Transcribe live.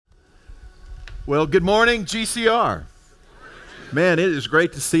Well, good morning, GCR. Man, it is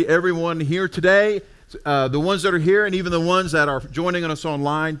great to see everyone here today. The ones that are here and even the ones that are joining us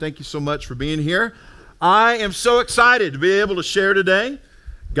online, thank you so much for being here. I am so excited to be able to share today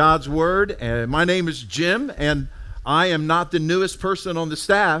God's Word. And my name is Jim, and I am not the newest person on the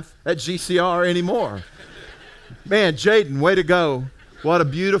staff at GCR anymore. Man, Jaden, way to go. What a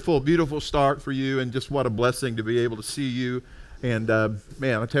beautiful, beautiful start for you, and just what a blessing to be able to see you. And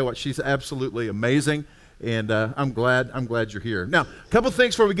man, I tell you what, she's absolutely amazing, and I'm glad you're here. Now, a couple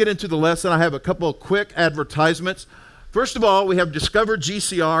things before we get into the lesson. I have a couple of quick advertisements. First of all, we have Discover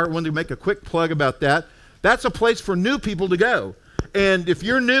GCR. I wanted to make a quick plug about that. That's a place for new people to go. And if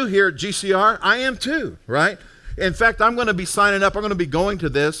you're new here at GCR, I am too, right? In fact, I'm going to be signing up. I'm going to be going to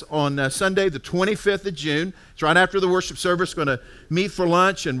this on Sunday, the 25th of June. It's right after the worship service. Going to meet for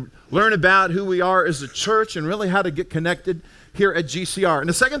lunch and learn about who we are as a church and really how to get connected here at GCR. And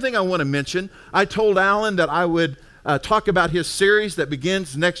the second thing I want to mention, I told Alan that I would talk about his series that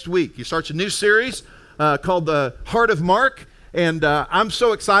begins next week. He starts a new series called The Heart of Mark, and I'm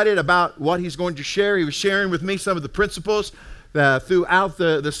so excited about what he's going to share. He was sharing with me some of the principles throughout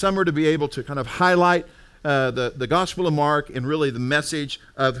the summer to be able to kind of highlight the Gospel of Mark and really the message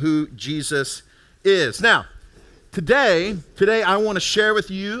of who Jesus is. Now, today I want to share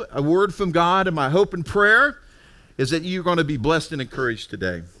with you a word from God, and my hope and prayer is that you're going to be blessed and encouraged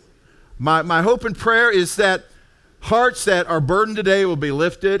today. My hope and prayer is that hearts that are burdened today will be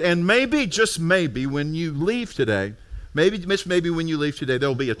lifted, and maybe, just maybe, when you leave today, maybe when you leave today, there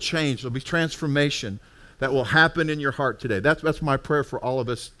will be a change, there will be transformation that will happen in your heart today. That's my prayer for all of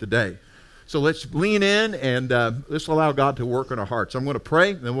us today. So let's lean in and let's allow God to work on our hearts. I'm going to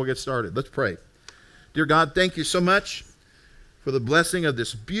pray, and then we'll get started. Let's pray. Dear God, thank you so much for the blessing of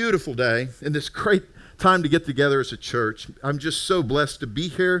this beautiful day and this great time to get together as a church. I'm just so blessed to be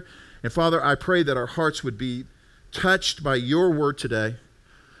here. And Father, I pray that our hearts would be touched by your word today.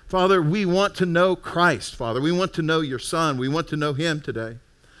 Father, we want to know Christ, Father. We want to know your Son. We want to know him today.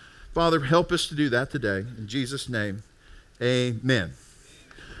 Father, help us to do that today. In Jesus' name, amen.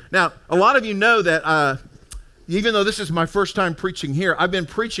 Now, a lot of you know that even though this is my first time preaching here, I've been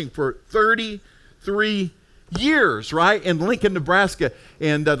preaching for 33 years, right, in Lincoln, Nebraska.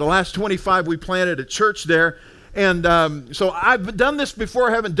 And the last 25, we planted a church there. And so I've done this before.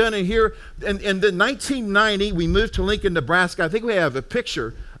 I haven't done it here. And in 1990, we moved to Lincoln, Nebraska. I think we have a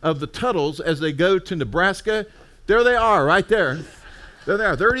picture of the Tuttles as they go to Nebraska. There they are, right there. There they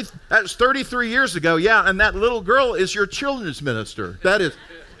are. That was 33 years ago, yeah. And that little girl is your children's minister.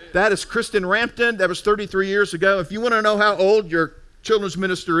 That is Kristen Rampton. That was 33 years ago. If you want to know how old your children's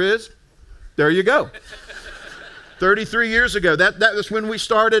minister is, there you go. 33 years ago. That was when we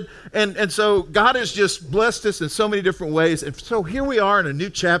started. And so God has just blessed us in so many different ways. And so here we are in a new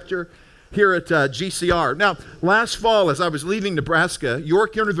chapter here at GCR. Now, last fall, as I was leaving Nebraska,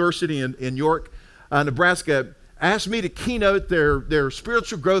 York University in York, Nebraska, asked me to keynote their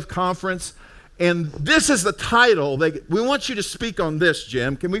spiritual growth conference. And this is the title. We want you to speak on this,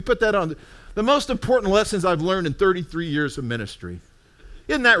 Jim. Can we put that on? The most important lessons I've learned in 33 years of ministry.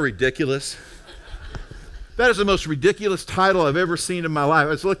 Isn't that ridiculous? That is the most ridiculous title I've ever seen in my life.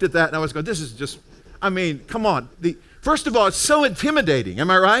 I just looked at that and I was going, this is just, I mean, come on. First of all, it's so intimidating. Am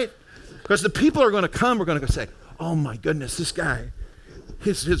I right? Because the people are going to come, are going to say, oh my goodness, this guy,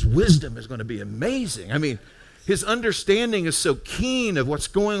 his wisdom is going to be amazing. I mean, his understanding is so keen of what's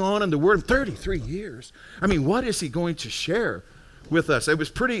going on in the Word. 33 years. I mean, what is he going to share with us? It was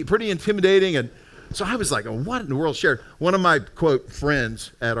pretty intimidating. And so I was like, oh, what in the world share? One of my, quote,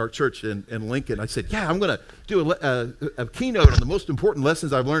 friends at our church in Lincoln, I said, yeah, I'm going to do a keynote on the most important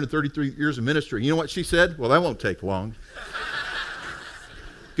lessons I've learned in 33 years of ministry. You know what she said? Well, that won't take long.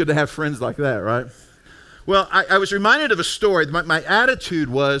 Good to have friends like that, right? Well, I was reminded of a story. My attitude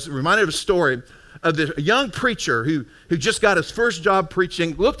was reminded of a story of this young preacher who just got his first job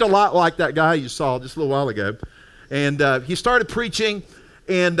preaching, looked a lot like that guy you saw just a little while ago. And he started preaching,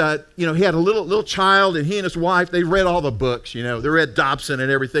 and he had a little child, and he and his wife, they read all the books, they read Dobson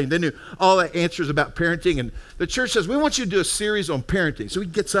and everything. They knew all the answers about parenting. And the church says, we want you to do a series on parenting. So he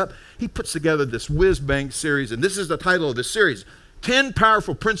gets up, he puts together this whiz-bang series, and this is the title of this series, 10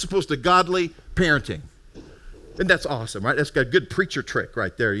 Powerful Principles to Godly Parenting. And that's awesome, right? That's got a good preacher trick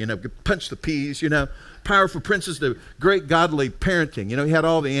right there, punch the peas, powerful principles to great godly parenting. He had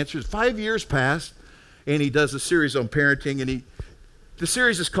all the answers. 5 years passed, and he does a series on parenting, and the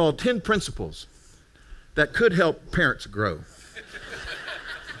series is called 10 Principles That Could Help Parents Grow.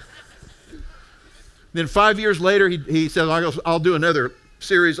 Then 5 years later, he said, I'll do another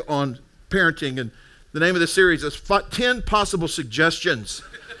series on parenting, and the name of the series is 10 Possible Suggestions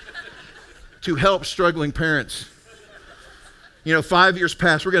to help struggling parents. 5 years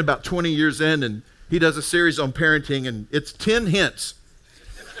past, we're getting about 20 years in, and he does a series on parenting, and it's 10 hints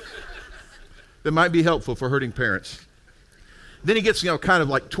that might be helpful for hurting parents. Then he gets, kind of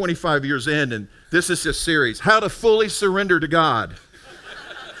like 25 years in, and this is his series, How to Fully Surrender to God.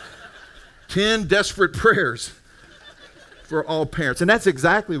 10 desperate prayers for all parents. And that's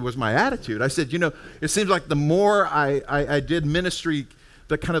exactly was my attitude. I said, it seems like the more I did ministry,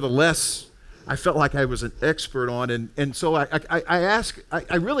 the less I felt like I was an expert on. And so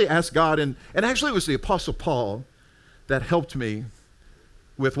I really asked God, and actually it was the Apostle Paul that helped me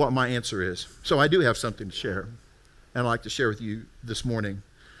with what my answer is. So I do have something to share, and I'd like to share with you this morning.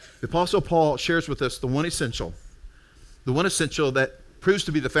 The Apostle Paul shares with us the one essential that proves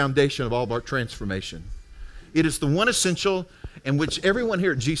to be the foundation of all of our transformation. It is the one essential in which everyone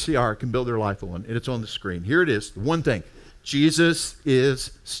here at GCR can build their life on, and it's on the screen. Here it is, the one thing. Jesus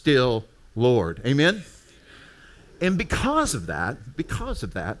is still Lord. Amen? And because of that,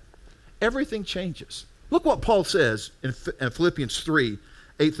 everything changes. Look what Paul says in Philippians 3,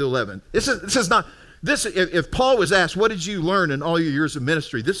 8 through 11. If Paul was asked, what did you learn in all your years of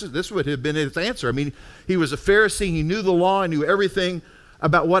ministry? This would have been his answer. I mean, he was a Pharisee. He knew the law. He knew everything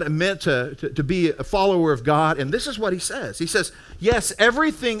about what it meant to be a follower of God. And this is what he says. He says, yes,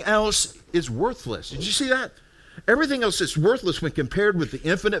 everything else is worthless. Did you see that? Everything else is worthless when compared with the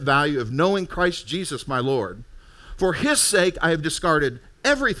infinite value of knowing Christ Jesus, my Lord. For his sake, I have discarded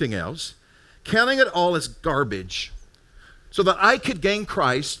everything else, counting it all as garbage, so that I could gain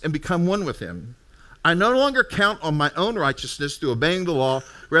Christ and become one with him. I no longer count on my own righteousness through obeying the law.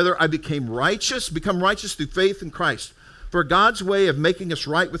 Rather, I become righteous through faith in Christ. For God's way of making us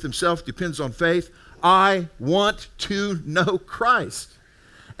right with himself depends on faith. I want to know Christ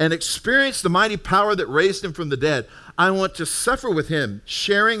and experience the mighty power that raised him from the dead. I want to suffer with him,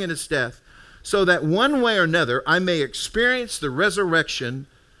 sharing in his death, so that one way or another I may experience the resurrection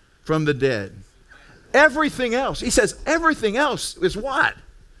from the dead. Everything else, he says, everything else is what?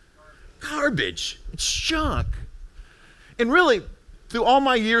 Garbage. It's junk. And really, through all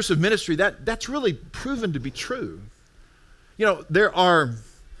my years of ministry, that's really proven to be true. There are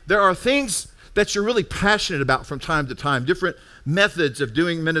things that you're really passionate about from time to time, different methods of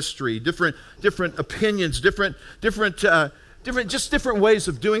doing ministry, different opinions, different ways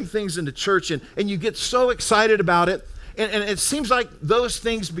of doing things in the church, and you get so excited about it, and it seems like those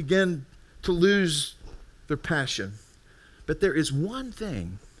things begin to lose their passion. But there is one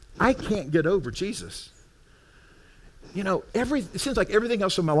thing I can't get over: Jesus. It seems like everything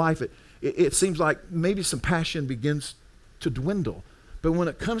else in my life, it seems like maybe some passion begins to dwindle. But when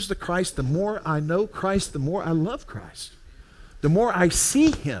it comes to Christ, the more I know Christ, the more I love Christ. The more I see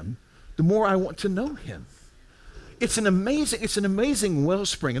him, the more I want to know him. It's an amazing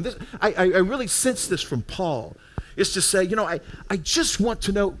wellspring. And this, I really sense this from Paul. It's to say, I just want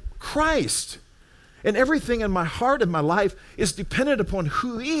to know Christ. And everything in my heart and my life is dependent upon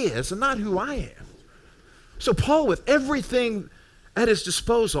who he is and not who I am. So Paul, with everything at his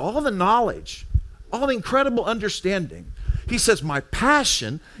disposal, all the knowledge, all the incredible understanding, he says, my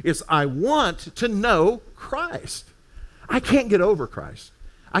passion is I want to know Christ. I can't get over Christ.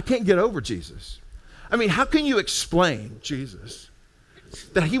 I can't get over Jesus. I mean, how can you explain Jesus?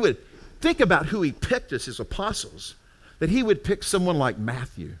 That he would think about who he picked as his apostles, that he would pick someone like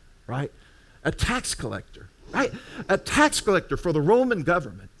Matthew, right? A tax collector, right? A tax collector for the Roman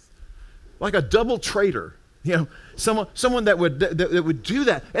government, like a double traitor, someone that would do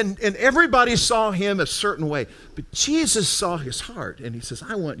that. And everybody saw him a certain way. But Jesus saw his heart, and he says,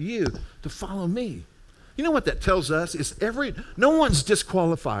 I want you to follow me. You know what that tells us is no one's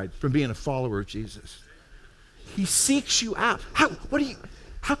disqualified from being a follower of Jesus. He seeks you out.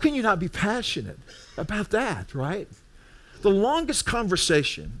 How can you not be passionate about that, right? The longest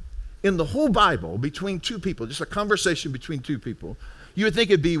conversation in the whole Bible between two people, just a conversation between two people, you would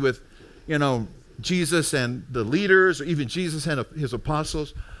think it'd be with, Jesus and the leaders, or even Jesus and his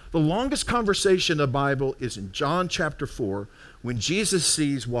apostles. The longest conversation in the Bible is in John chapter 4, when Jesus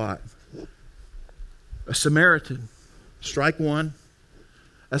sees what? A Samaritan, strike one.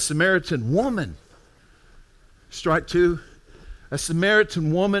 A Samaritan woman, strike two. A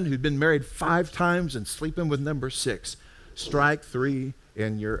Samaritan woman who'd been married 5 times and sleeping with number 6, strike 3,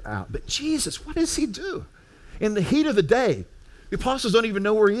 and you're out. But Jesus, what does he do? In the heat of the day, the apostles don't even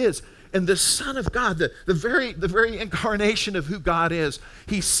know where he is. And the Son of God, the very incarnation of who God is,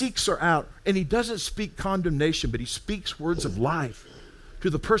 he seeks her out, and he doesn't speak condemnation, but he speaks words of life to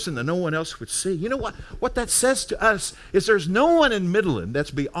the person that no one else would see. You know what that says to us is there's no one in Midland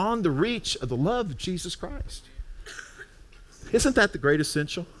that's beyond the reach of the love of Jesus Christ. Isn't that the great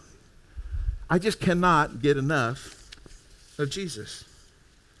essential? I just cannot get enough of Jesus.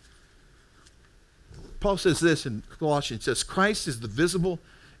 Paul says this in Colossians. He says, Christ is the visible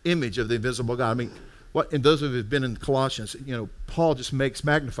image of the invisible God. I mean, and those of you who have been in Colossians, Paul just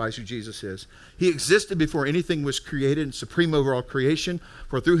magnifies who Jesus is. He existed before anything was created and supreme over all creation.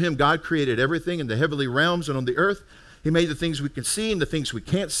 For through him God created everything in the heavenly realms and on the earth. He made the things we can see and the things we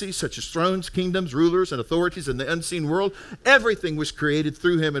can't see, such as thrones, kingdoms, rulers, and authorities in the unseen world. Everything was created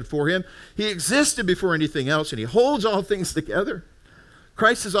through him and for him. He existed before anything else, and he holds all things together.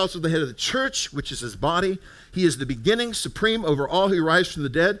 Christ is also the head of the church, which is his body. He is the beginning, supreme over all who rise from the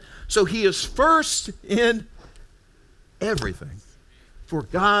dead. So he is first in everything. For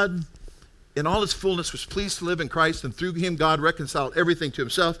God, in all his fullness, was pleased to live in Christ, and through him God reconciled everything to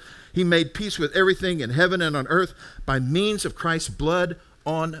himself. He made peace with everything in heaven and on earth by means of Christ's blood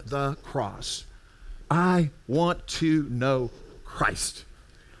on the cross. I want to know Christ.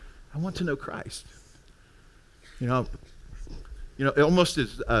 I want to know Christ. It almost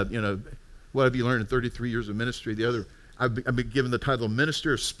is, what have you learned in 33 years of ministry? I've been given the title of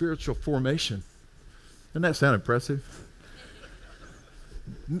Minister of Spiritual Formation. Doesn't that sound impressive?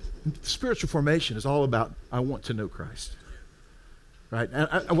 Spiritual formation is all about, I want to know Christ. Right?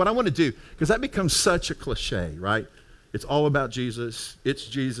 And what I want to do, because that becomes such a cliche, right? It's all about Jesus. It's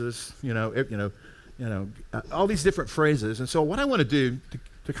Jesus, all these different phrases. And so what I want to do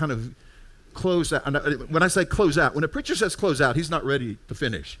to kind of close out, when I say close out, when a preacher says close out, he's not ready to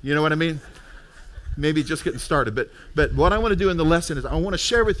finish. You know what I mean? Maybe just getting started. But what I want to do in the lesson is I want to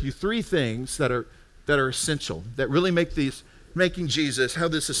share with you 3 things that are essential, that really making Jesus, how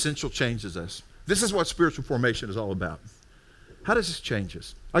this essential changes us. This is what spiritual formation is all about. How does this change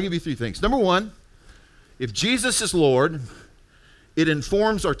us? I'll give you 3 things. Number 1, if Jesus is Lord, it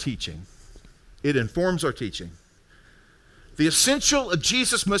informs our teaching. It informs our teaching. The essential of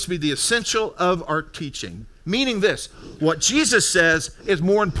Jesus must be the essential of our teaching. Meaning this, what Jesus says is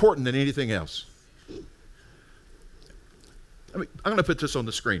more important than anything else. I'm going to put this on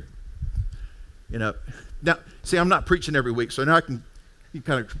the screen. Now, see, I'm not preaching every week, so now you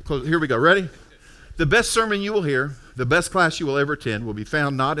kind of close. Here we go. Ready? The best sermon you will hear, the best class you will ever attend will be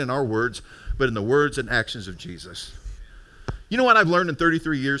found not in our words, but in the words and actions of Jesus. You know what I've learned in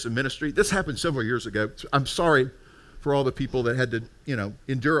 33 years of ministry? This happened several years ago. I'm sorry for all the people that had to,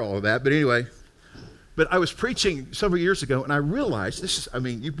 endure all of that. But anyway, I was preaching several years ago, and I realized,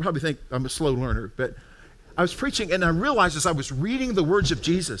 you probably think I'm a slow learner, but I was preaching, and I realized as I was reading the words of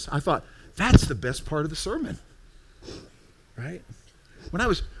Jesus, I thought, that's the best part of the sermon, right? When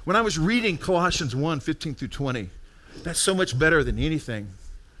I was reading Colossians 1, 15 through 20, that's so much better than anything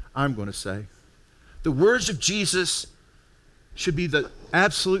I'm going to say. The words of Jesus should be the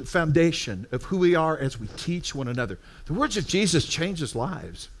absolute foundation of who we are as we teach one another. The words of Jesus changes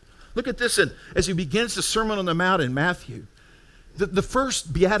lives. Look at this, and as he begins the Sermon on the Mount in Matthew, the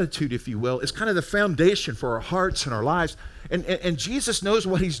first beatitude, if you will, is kind of the foundation for our hearts and our lives. And Jesus knows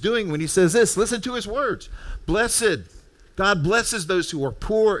what he's doing when he says this. Listen to his words. Blessed, God blesses those who are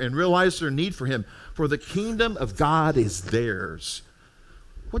poor and realize their need for him, for the kingdom of God is theirs.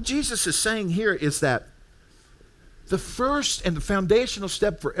 What Jesus is saying here is that the first and the foundational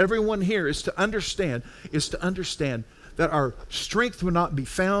step for everyone here is to understand that our strength will not be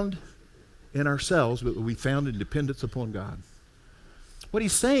found in ourselves, but will be found in dependence upon God. What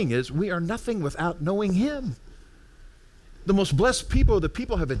he's saying is we are nothing without knowing him. The most blessed people are the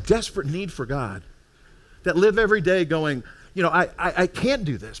people who have a desperate need for God, that live every day going, I can't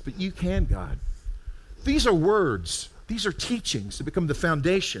do this, but you can, God. These are words. These are teachings that become the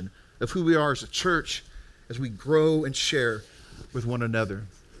foundation of who we are as a church, as we grow and share with one another.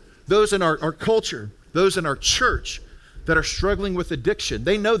 Those in our culture, those in our church that are struggling with addiction,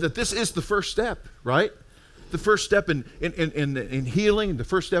 they know that this is the first step, right? The first step in healing, the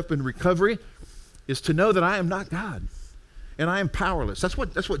first step in recovery is to know that I am not God and I am powerless. That's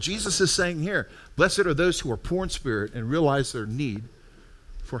what Jesus is saying here. Blessed are those who are poor in spirit and realize their need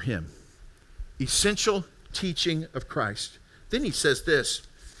for him. Essential teaching of Christ. Then he says this.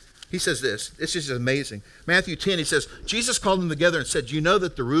 This is amazing. Matthew 10, he says, Jesus called them together and said, you know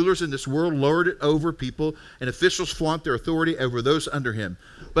that the rulers in this world lord it over people and officials flaunt their authority over those under him.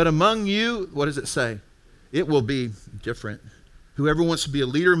 But among you, what does it say? It will be different. Whoever wants to be a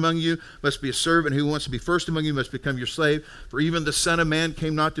leader among you must be a servant. Who wants to be first among you must become your slave. For even the Son of Man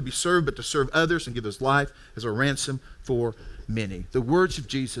came not to be served, but to serve others and give his life as a ransom for many. The words of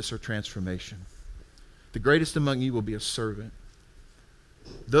Jesus are transformation. The greatest among you will be a servant.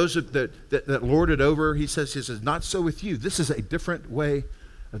 Those that lord it over, he says, not so with you. This is a different way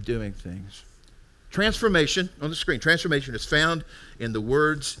of doing things. Transformation, on the screen, transformation is found in the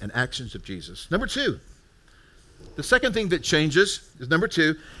words and actions of Jesus. Number two, the second thing that changes is number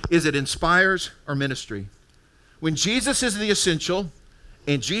two, is it inspires our ministry. When Jesus is the essential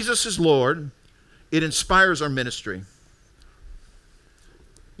and Jesus is Lord, it inspires our ministry.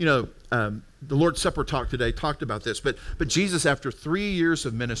 You know, the Lord's Supper talk today talked about this, but Jesus, after 3 years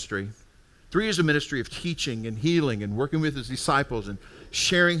of ministry, 3 years of ministry of teaching and healing and working with his disciples and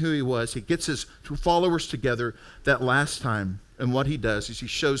sharing who he was, he gets his two followers together that last time, and what he does is he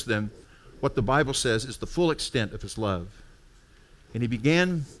shows them what the Bible says is the full extent of his love. And he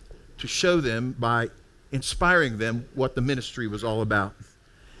began to show them by inspiring them what the ministry was all about.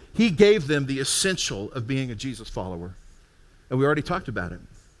 He gave them the essential of being a Jesus follower. And we already talked about it.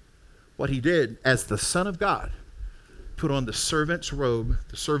 What he did as the Son of God, put on the servant's robe,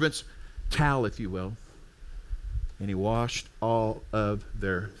 the servant's towel, if you will, and he washed all of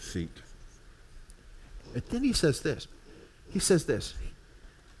their feet. And then he says this. He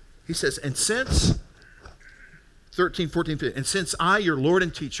says, and since 13, 14, 15, and since I, your Lord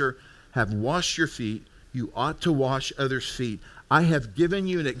and teacher, have washed your feet, you ought to wash others' feet. I have given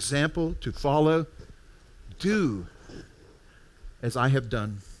you an example to follow. Do as I have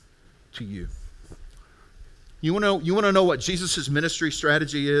done to you. You want to know what Jesus' ministry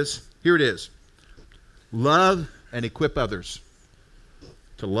strategy is? Here it is. Love and equip others.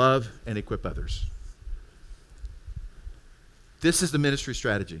 To love and equip others. This is the ministry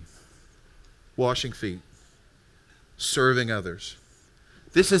strategy. Washing feet. Serving others.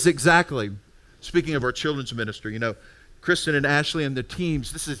 This is exactly, speaking of our children's ministry, you know, Kristen and Ashley and the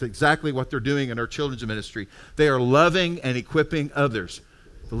teams, this is exactly what they're doing in our children's ministry. They are loving and equipping others.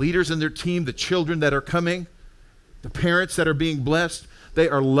 The leaders in their team, the children that are coming, the parents that are being blessed, they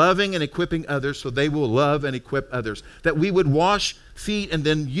are loving and equipping others so they will love and equip others. That we would wash feet and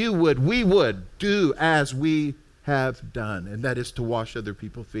then we would do as we have done, and that is to wash other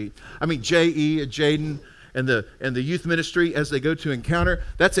people's feet. I mean, J.E. and Jaden and the youth ministry, as they go to Encounter,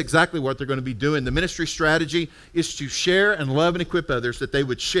 that's exactly what they're going to be doing. The ministry strategy is to share and love and equip others, that they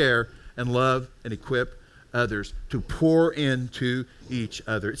would share and love and equip others, to pour into each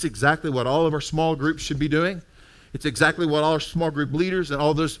other. It's exactly what all of our small groups should be doing. It's exactly what all our small group leaders and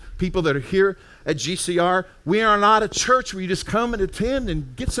all those people that are here at GCR, we are not a church where you just come and attend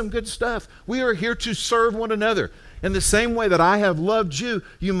and get some good stuff. We are here to serve one another. In the same way that I have loved you,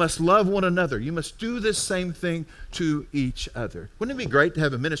 you must love one another. You must do this same thing to each other. Wouldn't it be great to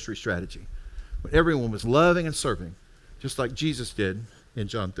have a ministry strategy when everyone was loving and serving, just like Jesus did in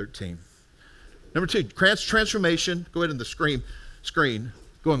John 13? Number two, transformation. Go ahead on the screen.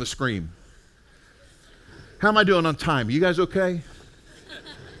 Go on the screen. How am I doing on time? You guys okay?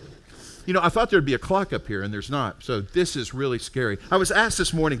 You know, I thought there'd be a clock up here, and there's not. So this is really scary. I was asked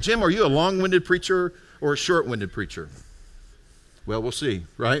this morning, Jim, are you a long-winded preacher or a short-winded preacher? Well, we'll see,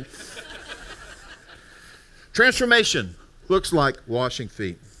 right? Transformation looks like washing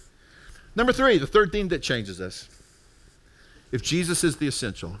feet. Number three, the third thing that changes us. If Jesus is the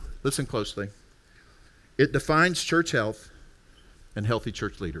essential, listen closely. It defines church health and healthy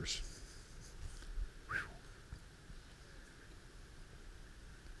church leaders.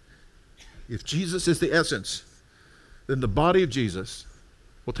 If Jesus is the essence, then the body of Jesus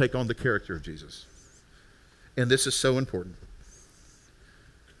will take on the character of Jesus. And this is so important.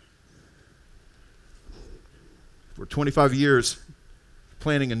 For 25 years,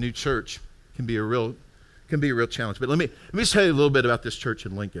 planning a new church can be a real challenge. But let me just tell you a little bit about this church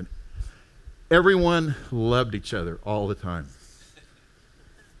in Lincoln. Everyone loved each other all the time.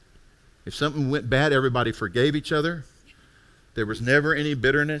 If something went bad, everybody forgave each other. There was never any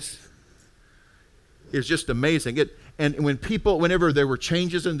bitterness. It's just amazing. Whenever there were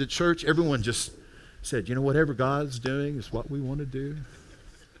changes in the church, everyone just said, you know, whatever God's doing is what we want to do.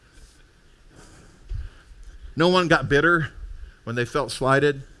 No one got bitter when they felt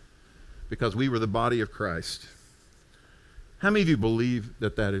slighted because we were the body of Christ. How many of you believe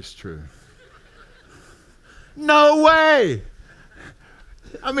that that is true? No way!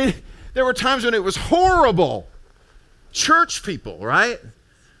 I mean, there were times when it was horrible. Church people, right?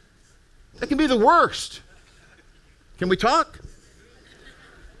 That can be the worst. Can we talk?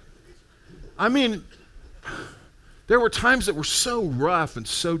 I mean, there were times that were so rough and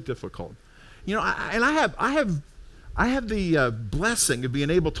so difficult. You know, I have the blessing of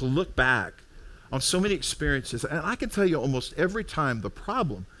being able to look back on so many experiences, and I can tell you almost every time the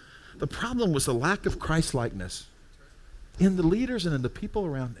problem was the lack of Christ-likeness in the leaders and in the people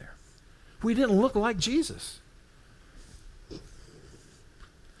around there. We didn't look like Jesus.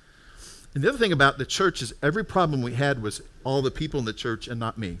 And the other thing about the church is every problem we had was all the people in the church and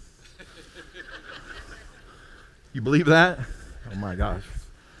not me. You believe that? Oh my gosh.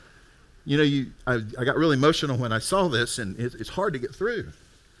 You know, I got really emotional when I saw this, and it's hard to get through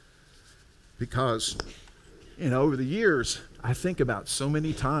because, you know, over the years, I think about so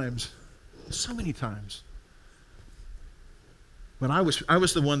many times when I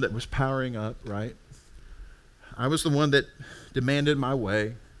was the one that was powering up, right? I was the one that demanded my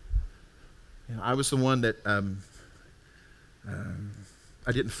way. You know, I was the one that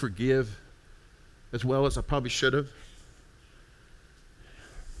I didn't forgive as well as I probably should have.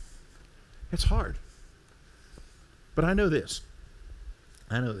 It's hard. But I know this.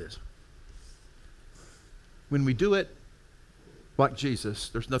 When we do it like Jesus,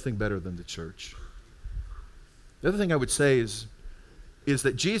 there's nothing better than the church. The other thing I would say is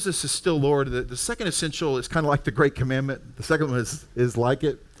that Jesus is still Lord. The second essential is kind of like the Great Commandment. The second one is like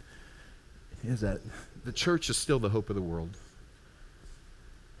it, is that the church is still the hope of the world.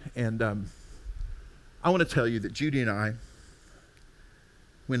 And I want to tell you that Judy and I,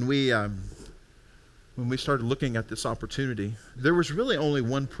 when we started looking at this opportunity, there was really only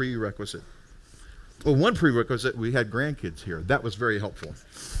one prerequisite. Well, one prerequisite, we had grandkids here. That was very helpful.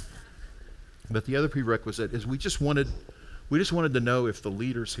 But the other prerequisite is we just wanted to know if the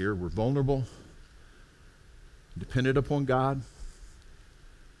leaders here were vulnerable, dependent upon God,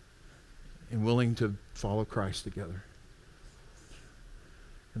 and willing to follow Christ together.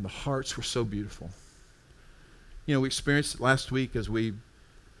 And the hearts were so beautiful. You know, we experienced it last week as we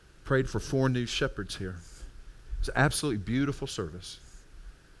prayed for 4 new shepherds here. It was an absolutely beautiful service.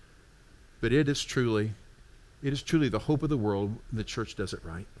 But it is truly the hope of the world when the church does it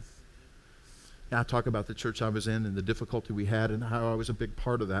right. Now, I talk about the church I was in and the difficulty we had and how I was a big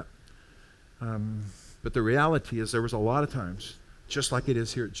part of that. But the reality is there was a lot of times, just like it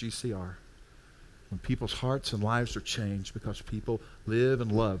is here at GCR, when people's hearts and lives are changed because people live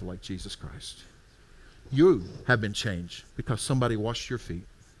and love like Jesus Christ. You have been changed because somebody washed your feet.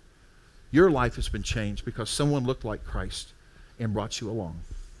 Your life has been changed because someone looked like Christ and brought you along.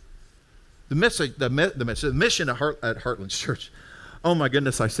 The mission at Heartland Church, oh my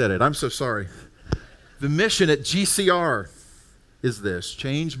goodness, I said it. I'm so sorry. The mission at GCR is this: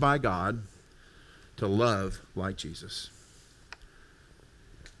 changed by God to love like Jesus.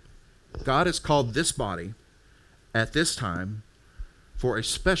 God has called this body at this time for a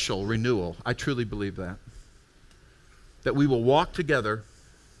special renewal. I truly believe that. That we will walk together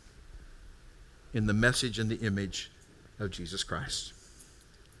in the message and the image of Jesus Christ.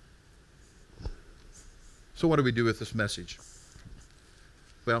 So what do we do with this message?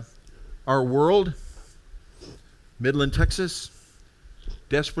 Well, our world, Midland, Texas,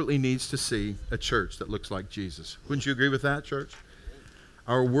 desperately needs to see a church that looks like Jesus. Wouldn't you agree with that, church?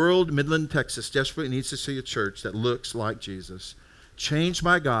 Our world, Midland, Texas, desperately needs to see a church that looks like Jesus, changed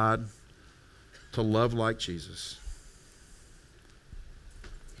by God to love like Jesus.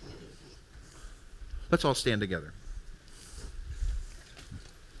 Let's all stand together.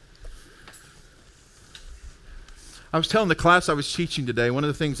 I was telling the class I was teaching today, one of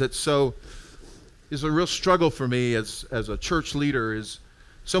the things that's is a real struggle for me as a church leader is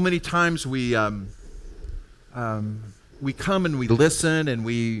so many times we come and we listen and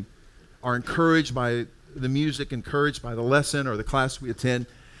we are encouraged by the music, encouraged by the lesson or the class we attend,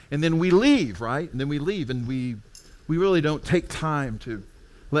 and then we leave, right? And then we leave and we really don't take time to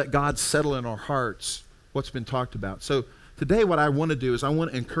let God settle in our hearts what's been talked about. So today what I want to do is I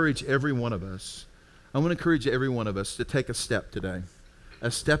want to encourage every one of us. I want to encourage every one of us to take a step today, a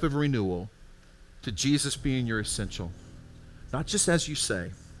step of renewal to Jesus being your essential. Not just as you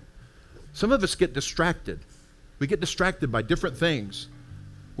say. Some of us get distracted. We get distracted by different things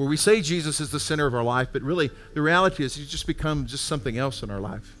where we say Jesus is the center of our life, but really the reality is he's just become just something else in our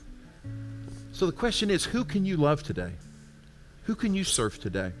life. So the question is, who can you love today? Who can you serve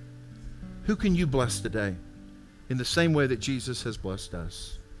today? Who can you bless today in the same way that Jesus has blessed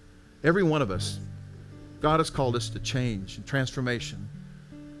us? Every one of us. God has called us to change and transformation,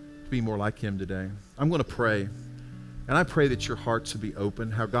 to be more like him today. I'm going to pray, and I pray that your hearts will be open,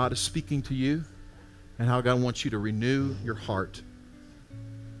 how God is speaking to you, and how God wants you to renew your heart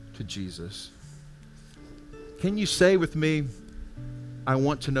to Jesus. Can you say with me, I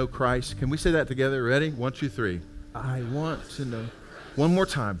want to know Christ? Can we say that together? Ready? 1, 2, 3. I want to know. One more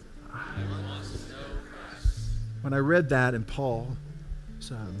time. When I read that in Paul,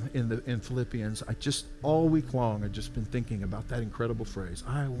 in Philippians, all week long, I've just been thinking about that incredible phrase.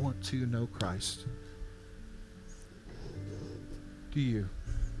 I want to know Christ. Do you?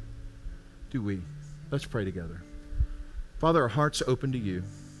 Do we? Let's pray together. Father, our hearts are open to you.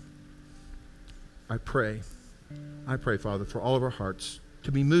 I pray, Father, for all of our hearts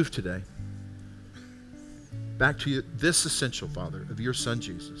to be moved today back to you, this essential, Father, of your Son,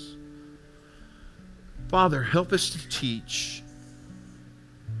 Jesus. Father, help us to teach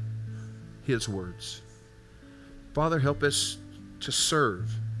his words. Father, help us to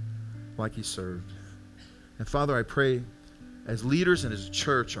serve like he served. And Father, I pray as leaders and as a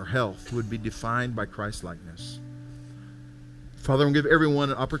church, our health would be defined by Christ-likeness. Father, I'm going to give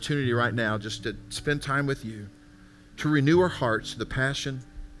everyone an opportunity right now just to spend time with you, to renew our hearts to the passion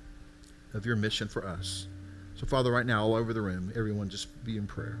of your mission for us. So Father, right now, all over the room, everyone just be in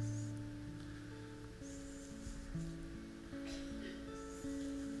prayer.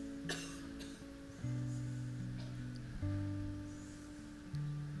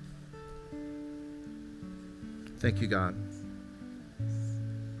 Thank you, God.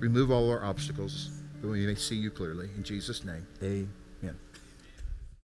 Remove all our obstacles that we may see you clearly. In Jesus' name, amen.